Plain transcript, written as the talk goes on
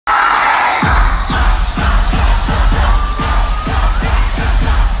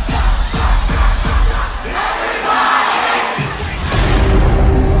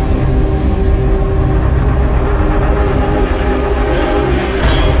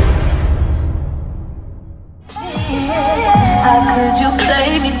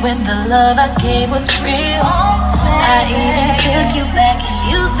when the love I gave was real. I even took you back and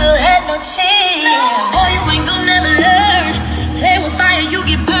you still had no chill. Boy, you ain't gon' never learn. Play with fire, you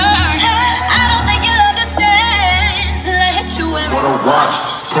get burned. I don't think you'll understand till I hit you where it wanna watch,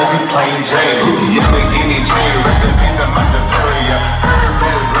 Prezi plain Jane. Lamborghini chain, rest in peace to my superior.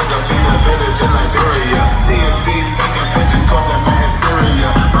 Hermes, like a feeder village in Liberia. TNT taking pictures, causing my hysteria.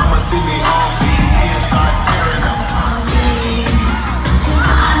 Mama see me on BT and start tearing up.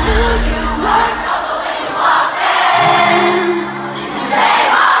 I knew you were trouble when you walked in.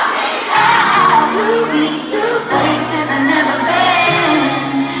 Shame on me. I flew me to places I've never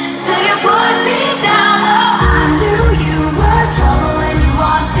been. Till you put me down. Oh, I knew you were trouble when you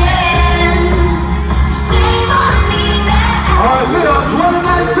walked in. Shame on me now. Alright, we are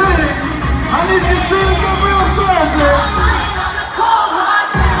 2019. I need you to see it get real Thursday.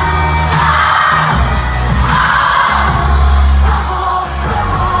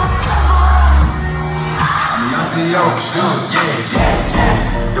 Yo, shoot,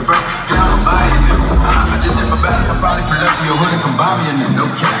 yeah. The first down, I'm buying them. I just hit my balance, I probably pull up in your hood and come buy me a nigga. No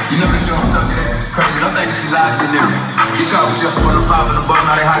cap. You know that you don't talk to that crazy, don't think she lied to them. Get caught with you when I'm popping the ball,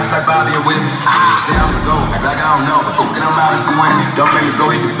 now they hot just like Bobby and Whitney. Stay on the go, act like I don't know. But fucking I'm out, it's the winning. Don't make me go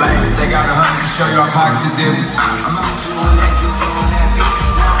hit the bank. Take out 100 to show you our pockets are different. I'm out with you on that, you on that beat.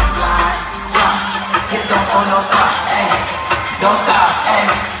 Now I slide, drop, hit the on, don't stop, ayy. Don't stop,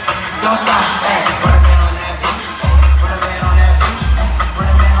 ayy. Don't stop, ayy.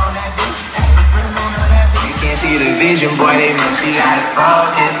 See the vision, boy, they must be out of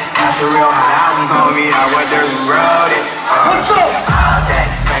focus. That's a real hot album, homie. I wonder who wrote it. Let's go! All day,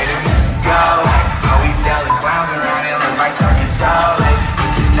 play the music go. Oh, we selling clowns around and look like circus shows.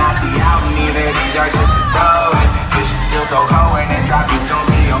 This is not the album either, these are just the throws. This shit feels so cold when it drops, it's gonna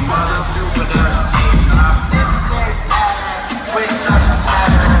be your mother. Switch up the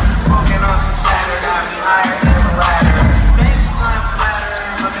pattern, smoking on some Saturn, I'll be higher than the ladder. Maybe I'm flatter,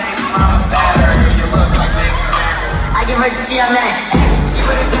 but maybe I'm better. You look like this. I give her GMA, she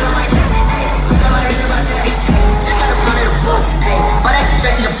put it to the mic, look at my wrist in my tag, just got a pound in the booth, but I can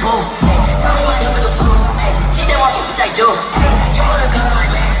straight to the booth, tell me why you for the boost, she said walk, which I do, you put a gun on my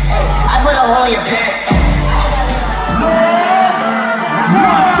legs, I put a hole in your pants,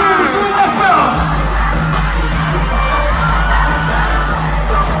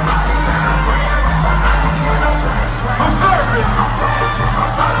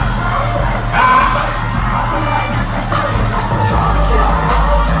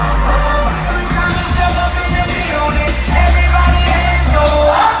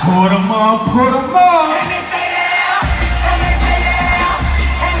 Put 'em on, put 'em on. and they stay there, and they stay there,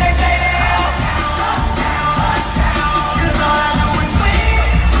 and they stay there, cause all I know is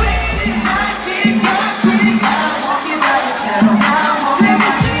win, I don't want you by yourself, I don't want to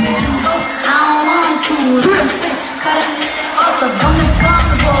cut it off the bone and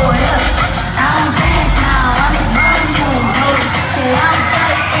comfortable, I don't dance now, I'm in my mood, say I'm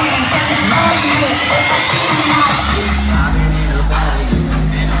fighting, can't love me,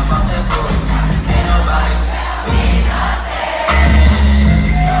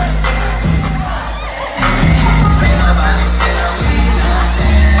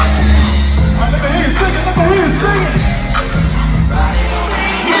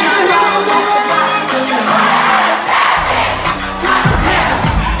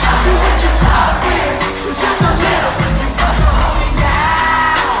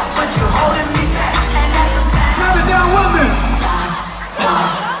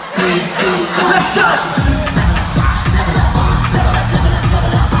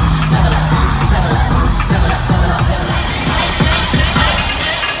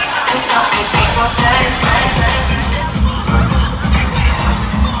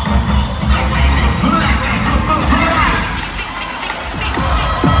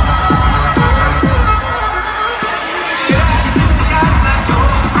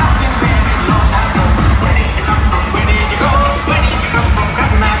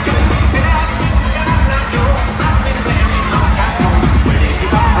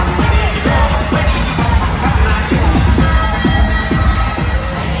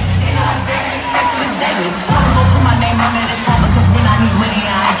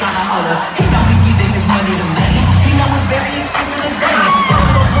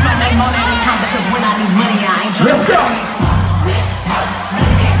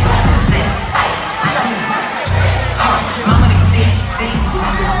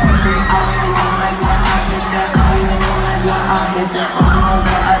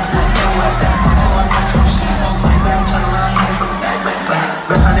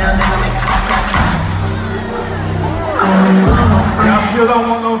 still don't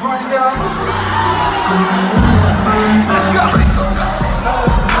want no friends, y'all? Let's go.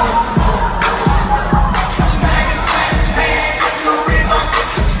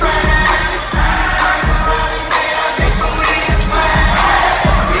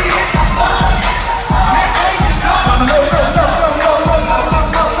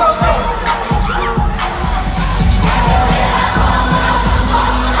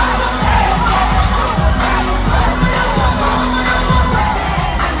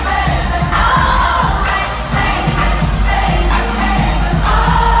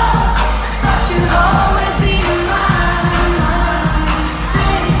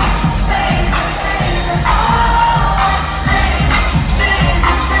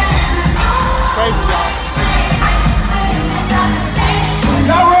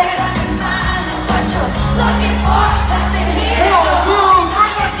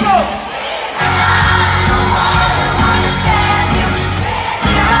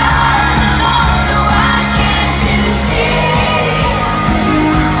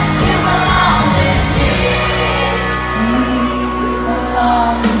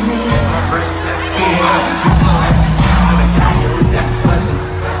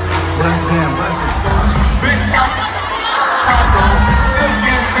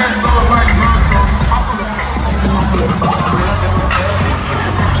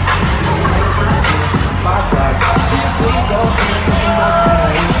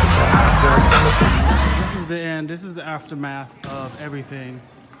 This is the aftermath of everything.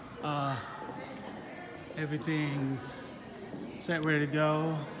 Everything's set, ready to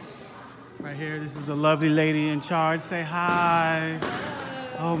go. Right here, this is the lovely lady in charge. Say hi.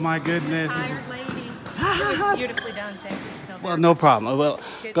 Oh my goodness. Tired lady. It was beautifully done. Thank you so much. Well, no problem. Well,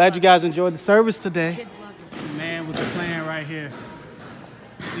 glad you guys enjoyed the service today. Kids love this. Man, with the plan right here.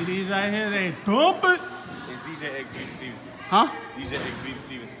 See these right here? They thump it. It's DJ X Vita Stevenson. Huh? DJ X Vita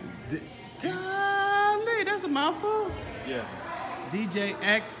Stevenson. Golly, that's a mouthful. Yeah. DJ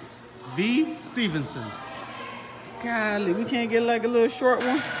X V Stevenson. Golly, we can't get like a little short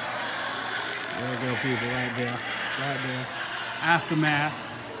one. There we go, people, right there. Right there. Aftermath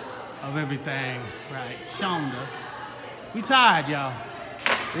of everything. Right. Shonda. We tired, y'all.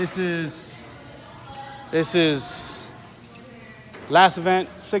 This is last event,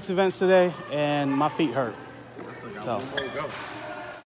 6 events today, and my feet hurt. So.